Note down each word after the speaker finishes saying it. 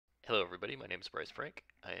Hello everybody, my name is Bryce Frank.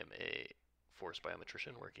 I am a forest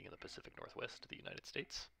biometrician working in the Pacific Northwest of the United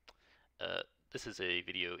States. Uh, this is a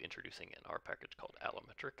video introducing an R package called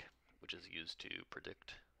allometric, which is used to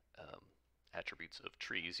predict attributes of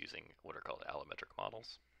trees using what are called allometric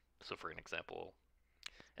models. So for an example,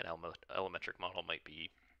 an allometric model might be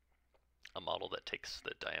a model that takes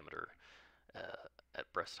the diameter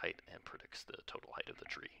at breast height and predicts the total height of the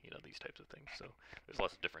tree, these types of things. So there's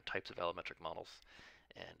lots of different types of allometric models,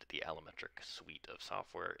 and the allometric suite of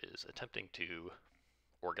software is attempting to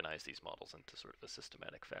organize these models into sort of a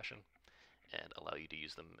systematic fashion and allow you to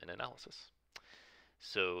use them in analysis.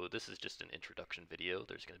 So this is just an introduction video.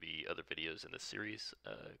 There's going to be other videos in this series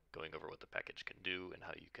going over what the package can do and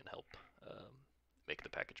how you can help make the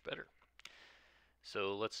package better.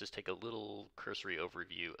 So let's just take a little cursory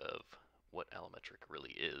overview of what allometric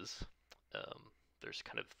really is. There's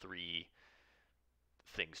kind of three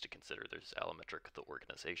things to consider. There's allometric, the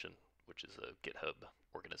organization, which is a GitHub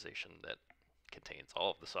organization that contains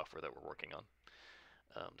all of the software that we're working on.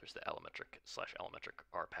 There's the allometric/allometric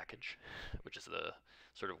R package, which is the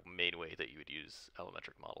sort of main way that you would use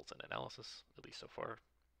allometric models in analysis, at least so far.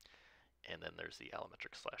 And then there's the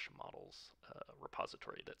allometric/models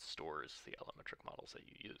repository that stores the allometric models that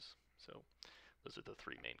you use. So those are the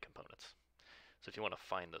three main components. So if you want to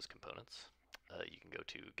find those components, you can go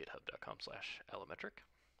to github.com/allometric,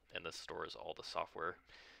 and this stores all the software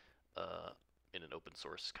in an open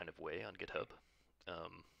source kind of way on GitHub.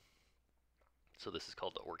 So this is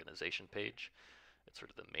called the organization page. It's sort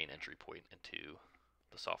of the main entry point into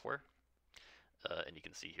the software. And you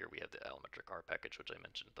can see here we have the allometric R package, which I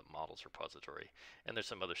mentioned, the models repository, and there's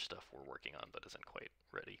some other stuff we're working on that isn't quite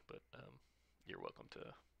ready, but you're welcome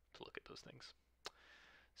to look at those things.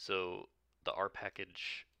 So the R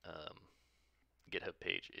package GitHub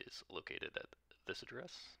page is located at this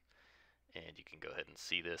address, and you can go ahead and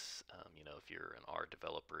see this. If you're an R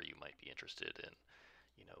developer, you might be interested in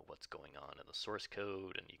what's going on in the source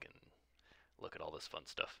code, and you can look at all this fun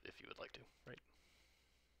stuff if you would like to, right?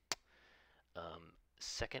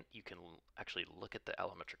 Second, you can actually look at the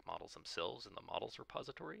allometric models themselves in the models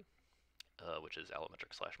repository, which is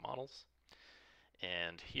allometric/models.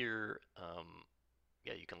 And here,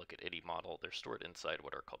 you can look at any model. They're stored inside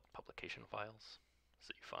what are called publication files.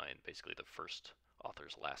 So you find basically the first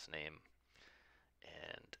author's last name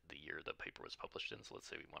and the year the paper was published in. So let's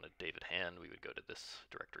say we wanted David Hand, we would go to this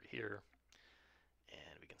directory here,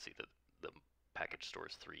 and we can see that the package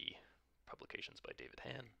stores 3 publications by David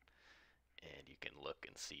Hand, and you can look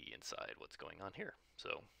and see inside what's going on here.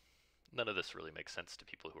 So none of this really makes sense to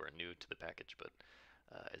people who are new to the package, but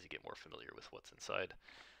as you get more familiar with what's inside,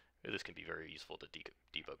 this can be very useful to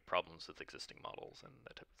debug problems with existing models and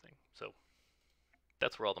that type of thing. So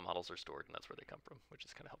that's where all the models are stored, and that's where they come from, which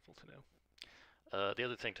is kind of helpful to know. The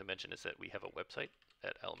other thing to mention is that we have a website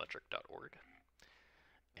at allometric.org,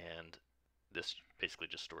 and this basically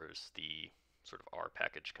just stores the sort of R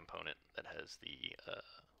package component that has the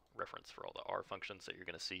reference for all the R functions that you're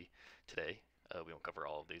going to see today. We won't cover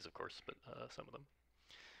all of these, of course, but some of them.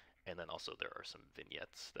 And then also there are some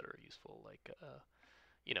vignettes that are useful, like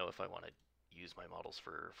if I want to use my models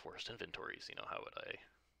for forest inventories, how would I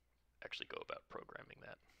actually go about programming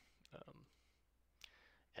that?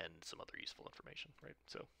 And some other useful information, right?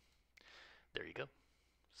 So there you go.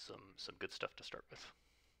 Some good stuff to start with.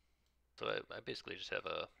 So I basically just have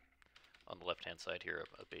on the left-hand side here,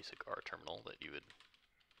 a basic R terminal that you would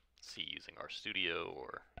see using RStudio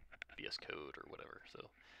or VS Code or whatever. So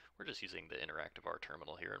we're just using the interactive R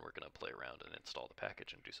terminal here, and we're going to play around and install the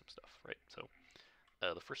package and do some stuff, right? So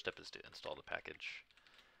the first step is to install the package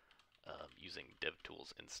using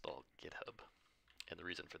DevTools install GitHub. And the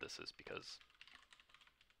reason for this is because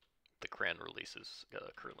the CRAN release is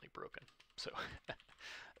currently broken, so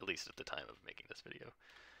at least at the time of making this video.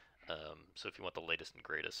 So if you want the latest and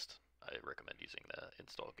greatest, I recommend using the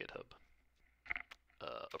install GitHub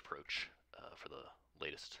approach for the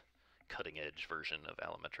latest cutting edge version of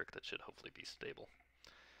allometric that should hopefully be stable.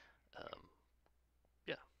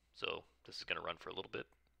 So this is going to run for a little bit,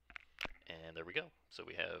 and there we go. So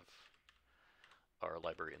we have our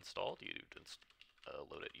library installed. You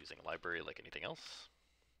load it using a library like anything else.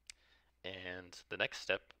 And the next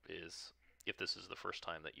step is, if this is the first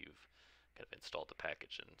time that you've kind of installed the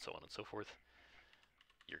package and so on and so forth,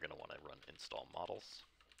 you're going to want to run install models,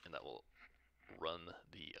 and that will run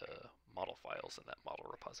the model files in that model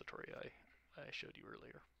repository I showed you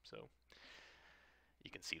earlier. So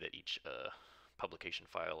you can see that each publication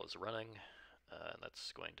file is running, and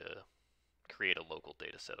that's going to create a local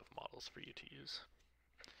data set of models for you to use.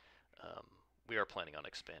 We are planning on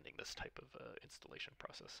expanding this type of installation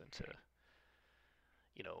process into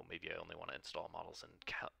maybe I only want to install models in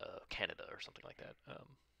Canada or something like that.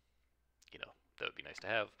 That would be nice to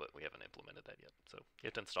have, but we haven't implemented that yet. So you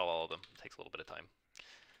have to install all of them. It takes a little bit of time.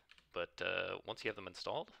 But once you have them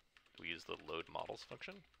installed, we use the load models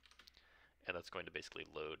function, and that's going to basically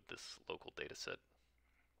load this local data set,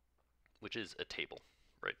 which is a table,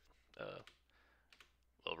 right?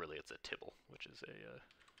 Well, really, it's a tibble, which is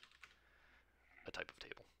a type of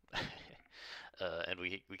table. And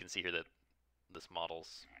we can see here that this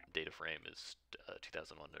model's data frame is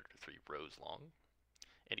 2,103 rows long,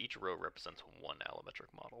 and each row represents one allometric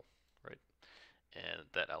model, right? And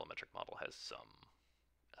that allometric model has some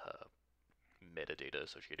metadata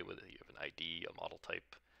associated with it. You have an ID, a model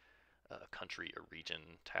type, a country, a region,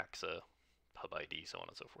 taxa, pub ID, so on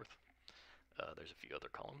and so forth. There's a few other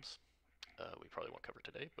columns we probably won't cover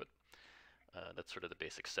today, but that's sort of the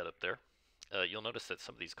basic setup there. You'll notice that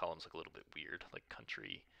some of these columns look a little bit weird, like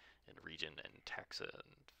country and region and taxa and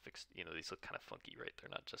fixed. These look kind of funky, right? They're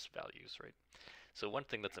not just values, right? So one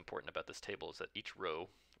thing that's important about this table is that each row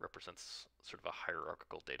represents sort of a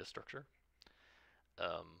hierarchical data structure.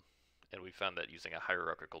 And we found that using a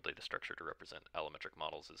hierarchical data structure to represent allometric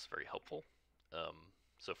models is very helpful.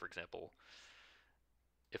 So for example,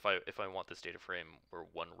 if I want this data frame where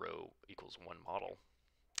one row equals one model,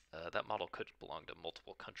 that model could belong to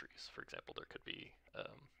multiple countries. For example, there could be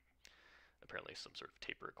apparently some sort of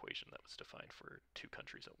taper equation that was defined for two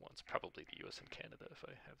countries at once, probably the US and Canada if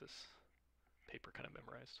I have this paper kind of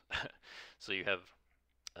memorized. So you have,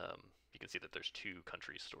 you can see that there's two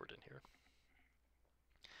countries stored in here.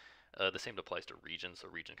 The same applies to region, so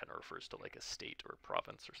region kind of refers to like a state or a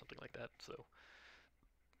province or something like that. So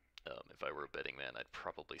if I were a betting man, I'd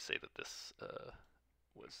probably say that this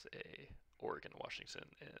was a Oregon, Washington,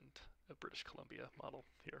 and a British Columbia model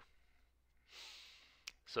here.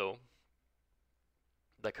 So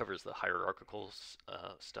that covers the hierarchical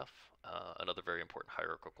stuff. Another very important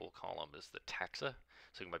hierarchical column is the taxa.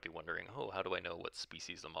 So you might be wondering, oh, how do I know what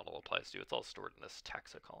species the model applies to? It's all stored in this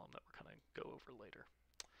taxa column that we're going to go over later.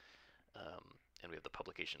 And we have the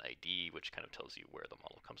publication ID, which kind of tells you where the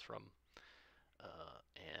model comes from.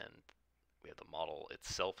 And we have the model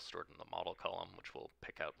itself stored in the model column, which we'll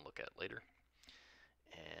pick out and look at later.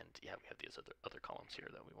 And yeah, we have these other columns here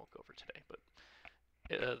that we won't go over today.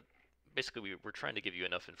 But basically, we're trying to give you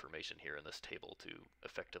enough information here in this table to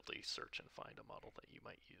effectively search and find a model that you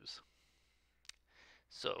might use.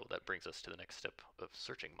 So that brings us to the next step of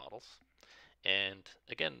searching models. And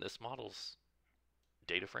again, this model's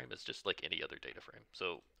data frame is just like any other data frame.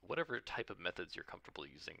 So whatever type of methods you're comfortable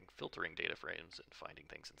using, filtering data frames and finding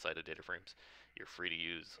things inside of data frames, you're free to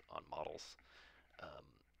use on models.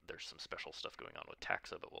 There's some special stuff going on with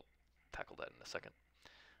taxa, but we'll tackle that in a second.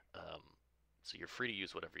 So you're free to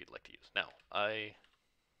use whatever you'd like to use. Now, I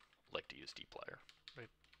like to use dplyr, right?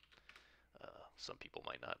 Some people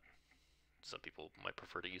might not. Some people might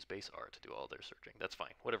prefer to use base R to do all their searching. That's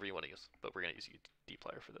fine, whatever you want to use. But we're going to use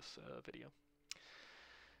dplyr for this video.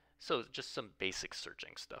 So just some basic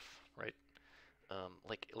searching stuff, right?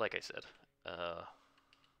 Like I said,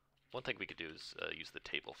 one thing we could do is use the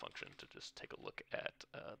table function to just take a look at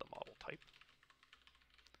the model type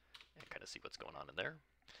and kind of see what's going on in there.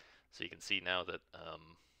 So you can see now that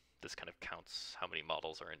this kind of counts how many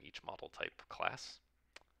models are in each model type class,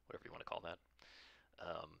 whatever you want to call that.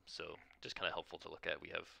 So just kind of helpful to look at. We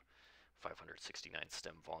have 569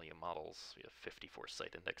 stem volume models. We have 54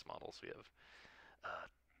 site index models. We have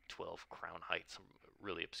 12 crown height, some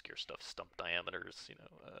really obscure stuff, stump diameters,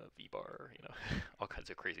 V-bar, all kinds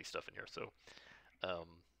of crazy stuff in here. So,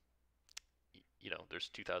 there's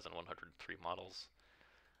 2,103 models,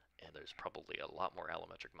 and there's probably a lot more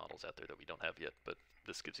allometric models out there that we don't have yet, but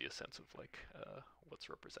this gives you a sense of like what's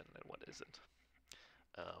represented and what isn't.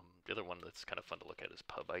 The other one that's kind of fun to look at is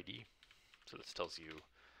pub ID. So this tells you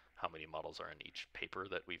how many models are in each paper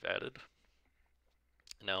that we've added.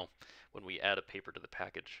 Now, when we add a paper to the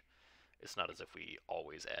package, it's not as if we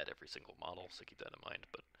always add every single model, so keep that in mind,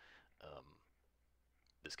 but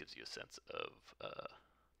this gives you a sense of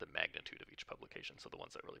the magnitude of each publication. So the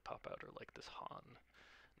ones that really pop out are like this Han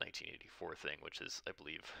 1984 thing, which is, I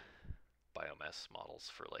believe, biomass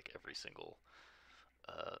models for like every single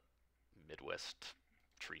Midwest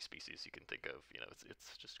tree species you can think of.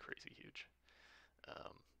 It's just crazy huge.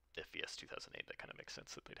 FVS 2008, that kind of makes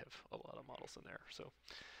sense that they'd have a lot of models in there.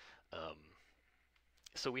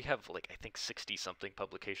 So we have like, I think 60 something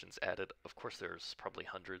publications added. Of course, there's probably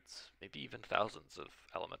hundreds, maybe even thousands of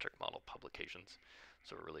allometric model publications.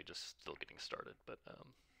 So we're really just still getting started, but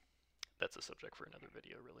that's a subject for another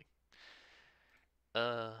video, really.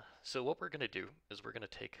 So what we're going to do is we're going to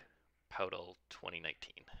take PowDL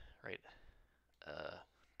 2019, right?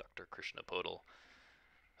 Dr. Krishna Podal,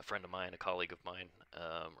 a friend of mine, a colleague of mine,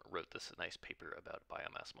 wrote this nice paper about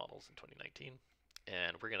biomass models in 2019,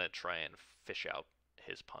 and we're going to try and fish out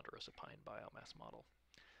his ponderosa pine biomass model,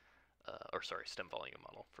 or sorry, stem volume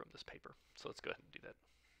model from this paper. So let's go ahead and do that.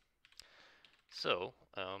 So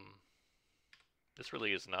this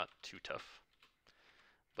really is not too tough,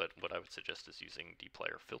 but what I would suggest is using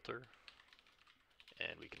dplyr filter,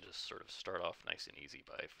 and we can just sort of start off nice and easy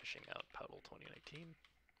by fishing out Powdle 2019.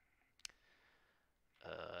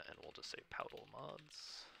 And we'll just say Powdle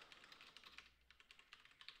mods.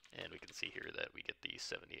 And we can see here that we get the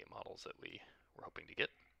 78 models that we were hoping to get,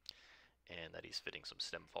 and that he's fitting some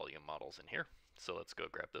stem volume models in here. So let's go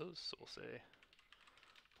grab those. So we'll say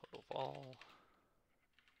Powdle vol.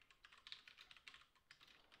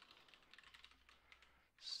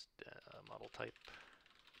 Model type,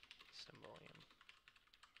 stem volume.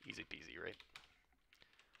 Easy peasy, right?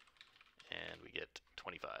 And we get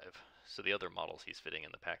 25. So the other models he's fitting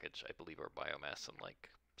in the package, I believe, are biomass and like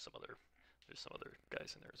there's some other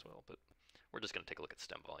guys in there as well, but we're just going to take a look at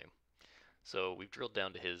stem volume. So we've drilled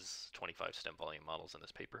down to his 25 stem volume models in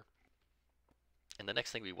this paper. And the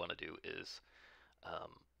next thing we want to do is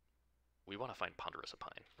we want to find ponderosa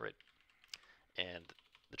pine, right? And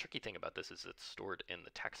the tricky thing about this is it's stored in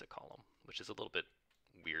the taxa column, which is a little bit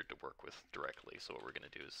weird to work with directly. So what we're going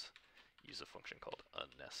to do is use a function called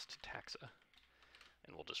unnest taxa,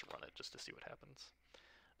 and we'll just run it just to see what happens.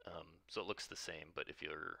 So it looks the same, but if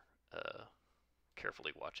you're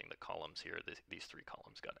carefully watching the columns here, these three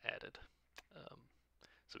columns got added.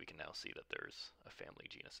 So we can now see that there's a family,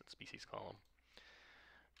 genus, and species column.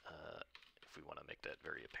 If we want to make that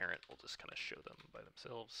very apparent, we'll just kind of show them by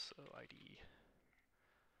themselves. So ID,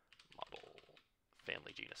 model,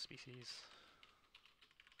 family, genus, species.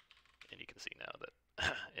 And you can see now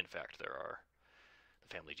that, in fact, there are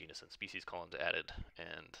the family, genus, and species columns added,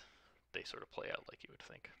 and they sort of play out like you would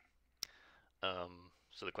think.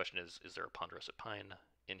 So the question is there a ponderosa pine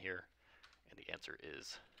in here? And the answer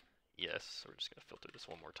is yes. So we're just going to filter this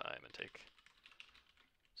one more time and take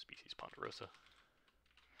species ponderosa.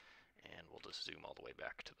 And we'll just zoom all the way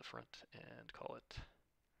back to the front and call it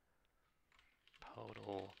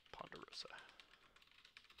Powdle ponderosa.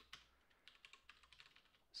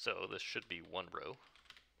 So this should be one row,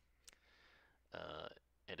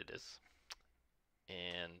 and it is.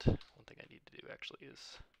 And one thing I need to do actually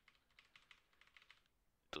is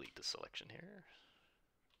delete the selection here.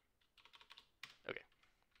 Okay.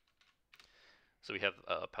 So we have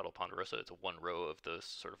Powdle ponderosa. It's a one row of the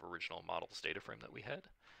sort of original models data frame that we had.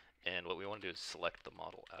 And what we want to do is select the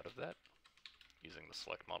model out of that using the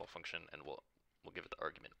select model function, and we'll give it the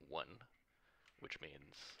argument 1, which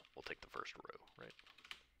means we'll take the first row, right?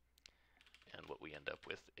 And what we end up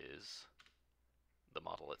with is the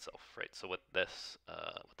model itself, right? So what this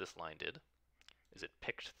line did is it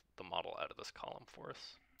picked the model out of this column for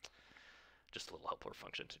us. Just a little helper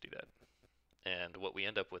function to do that. And what we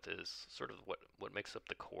end up with is sort of what makes up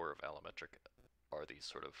the core of allometric are these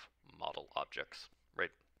sort of model objects,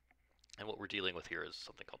 right? And what we're dealing with here is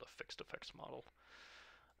something called a fixed effects model,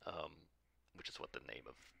 which is what the name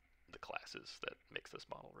of the class is that makes this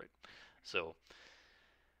model, right? So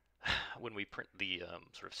when we print the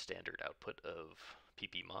sort of standard output of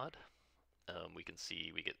ppmod, we can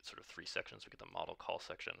see we get sort of 3 sections. We get the model call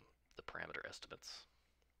section, the parameter estimates,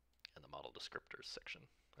 and the model descriptors section,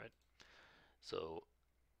 right? So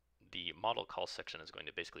the model call section is going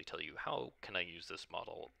to basically tell you how can I use this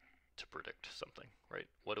model to predict something, right?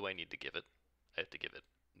 What do I need to give it? I have to give it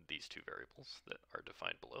these 2 variables that are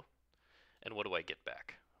defined below. And what do I get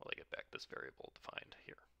back? Well, I get back this variable defined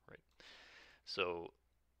here, right? So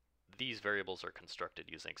these variables are constructed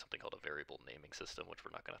using something called a variable naming system, which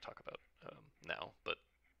we're not going to talk about now, but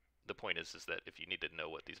the point is that if you need to know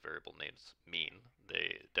what these variable names mean,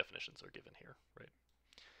 the definitions are given here, right?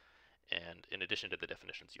 And in addition to the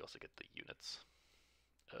definitions, you also get the units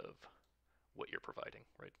of what you're providing,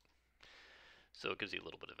 right? So it gives you a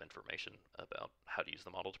little bit of information about how to use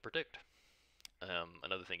the model to predict.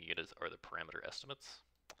 Another thing you get are the parameter estimates,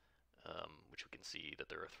 which we can see that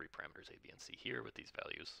there are 3 parameters A, B, and C here with these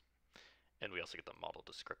values. And we also get the model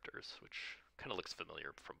descriptors, which kind of looks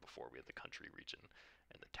familiar from before. We had the country, region,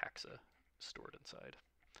 and the taxa stored inside.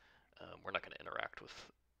 We're not going to interact with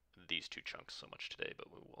these 2 chunks so much today, but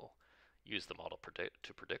we will use the model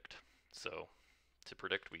to predict. So to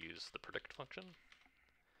predict, we use the predict function.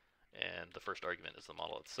 And the first argument is the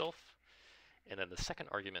model itself. And then the second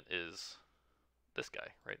argument is this guy,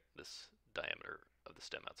 right? This diameter of the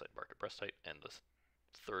stem outside bark at breast height. And the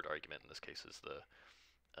third argument in this case is the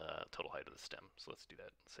total height of the stem. So let's do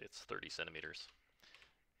that. Let's say it's 30 centimeters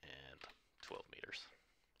and 12 meters.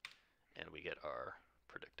 And we get our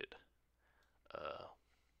predicted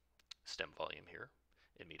stem volume here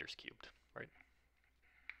in meters cubed, right?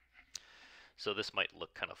 So this might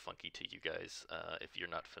look kind of funky to you guys if you're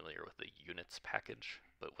not familiar with the units package,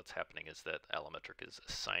 but what's happening is that allometric is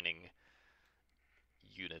assigning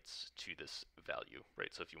units to this value,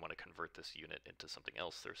 right? So if you want to convert this unit into something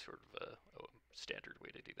else, there's sort of a standard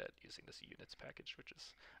way to do that using this units package, which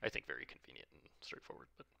is, I think, very convenient and straightforward,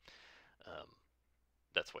 but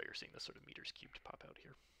that's why you're seeing this sort of meters cubed pop out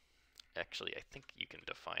here. Actually, I think you can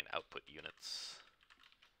define output units,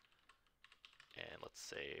 and let's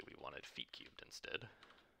say we wanted feet cubed instead.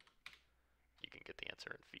 You can get the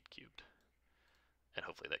answer in feet cubed, and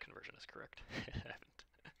hopefully that conversion is correct. I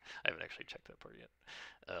haven't actually checked that part yet.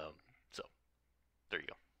 So there you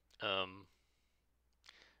go.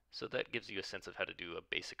 So that gives you a sense of how to do a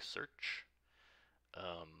basic search,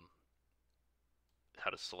 how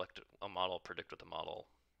to select a model, predict with a model,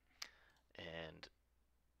 and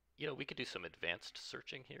we could do some advanced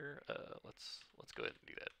searching here. Let's go ahead and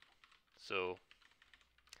do that. So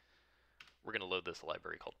we're going to load this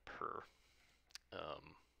library called per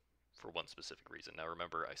for one specific reason. Now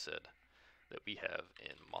remember, I said that we have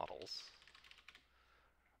in models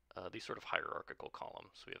these sort of hierarchical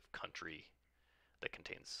columns. We have country that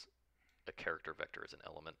contains a character vector as an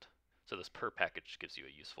element. So this per package gives you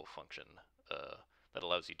a useful function that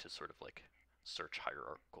allows you to sort of like search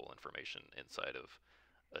hierarchical information inside of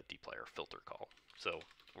a dplyr filter call. So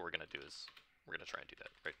what we're going to do is we're going to try and do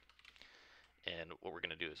that, right? And what we're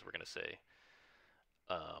going to do is we're going to say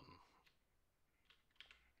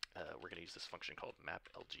we're going to use this function called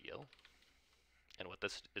map_lgl. And what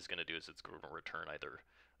this is going to do is it's going to return either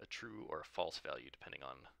a true or a false value depending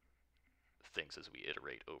on things as we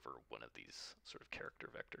iterate over one of these sort of character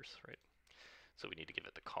vectors, right? So we need to give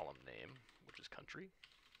it the column name, which is country.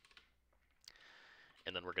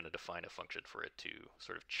 And then we're going to define a function for it to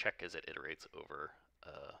sort of check as it iterates over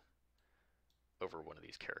over one of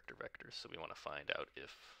these character vectors. So we want to find out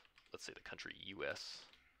if, let's say, the country US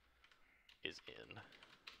is in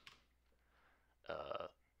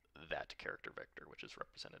that character vector, which is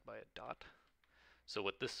represented by a dot. So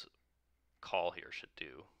what this call here should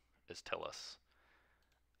do is tell us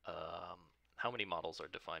how many models are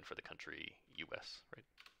defined for the country US, right?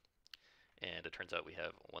 And it turns out we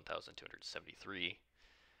have 1,273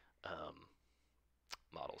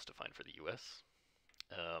 models defined for the US.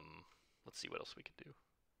 Let's see what else we could do.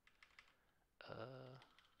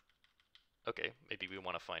 Okay, maybe we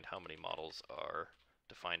want to find how many models are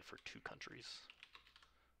defined for two countries.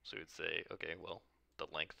 So we'd say, okay, well, the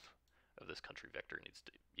length of this country vector needs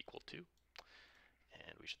to equal 2.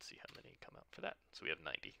 And we should see how many come out for that. So we have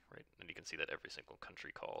 90, right? And you can see that every single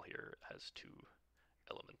country call here has 2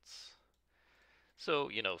 elements. So,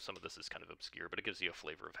 some of this is kind of obscure, but it gives you a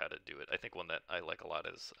flavor of how to do it. I think one that I like a lot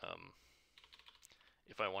is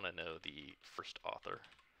if I want to know the first author,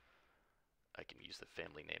 I can use the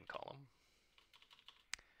family name column.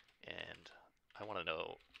 And I want to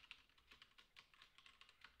know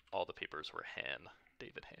all the papers where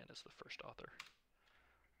David Han is the first author.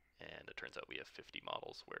 And it turns out we have 50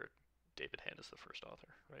 models where David Han is the first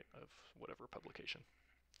author, right, of whatever publication.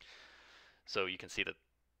 So you can see that,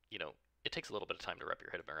 it takes a little bit of time to wrap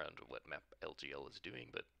your head around what map_lgl is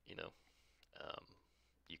doing, but,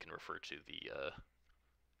 you can refer to the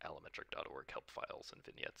allometric.org help files and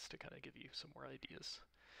vignettes to kind of give you some more ideas,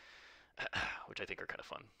 which I think are kind of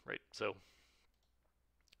fun, right? So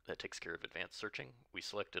that takes care of advanced searching. We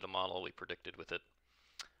selected a model, we predicted with it.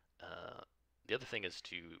 The other thing is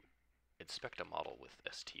to inspect a model with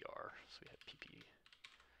str. So we have pp.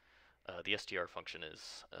 The str function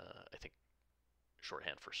is, I think,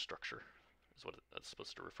 shorthand for structure, is what it's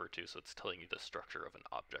supposed to refer to. So it's telling you the structure of an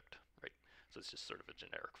object, right? So it's just sort of a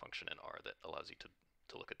generic function in R that allows you to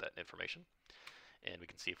look at that information. And we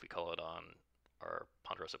can see if we call it on our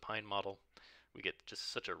Ponderosa Pine model, we get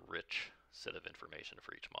just such a rich set of information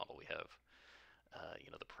for each model. We have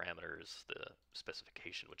the parameters, the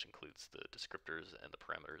specification, which includes the descriptors and the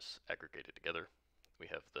parameters aggregated together. We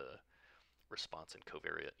have the response and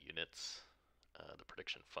covariate units, the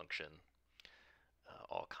prediction function,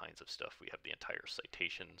 all kinds of stuff. We have the entire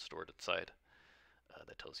citation stored inside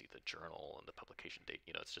that tells you the journal and the publication date.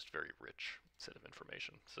 It's just a very rich set of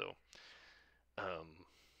information. So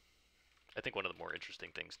I think one of the more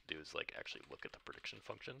interesting things to do is actually look at the prediction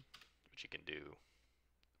function, which you can do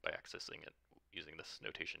by accessing it using this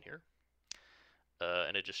notation here.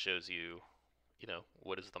 And it just shows you,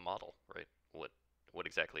 what is the model, right? What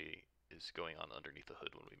exactly is going on underneath the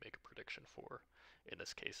hood when we make a prediction for, in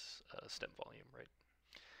this case, stem volume, right?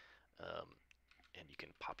 and you can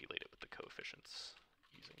populate it with the coefficients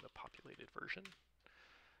using the populated version.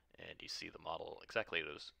 And you see the model exactly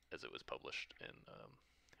as it was published in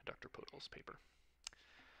Dr. Podol's paper.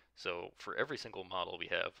 So for every single model we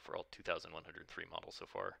have, for all 2,103 models so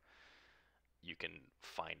far, you can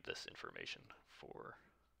find this information for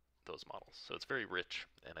those models. So it's very rich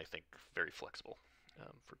and I think very flexible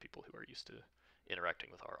for people who are used to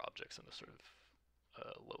interacting with our objects in a sort of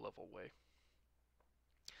low-level way.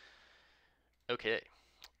 Okay,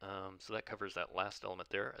 so that covers that last element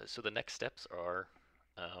there. So the next steps are,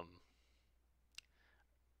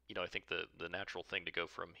 I think the natural thing to go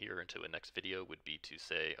from here into a next video would be to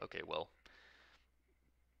say, okay, well,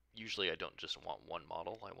 usually I don't just want one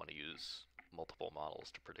model. I want to use multiple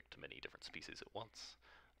models to predict many different species at once,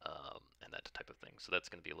 and that type of thing. So that's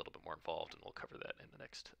going to be a little bit more involved, and we'll cover that in the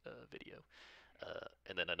next video.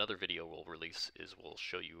 And then another video we'll release is we'll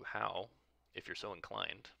show you how, if you're so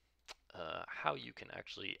inclined, how you can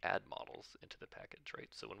actually add models into the package, right?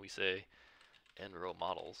 So when we say n-row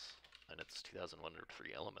models, and it's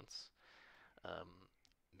 2,103 elements,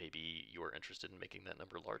 maybe you're interested in making that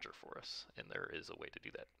number larger for us, and there is a way to do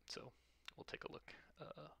that. So we'll take a look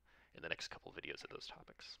in the next couple videos at those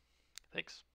topics. Thanks.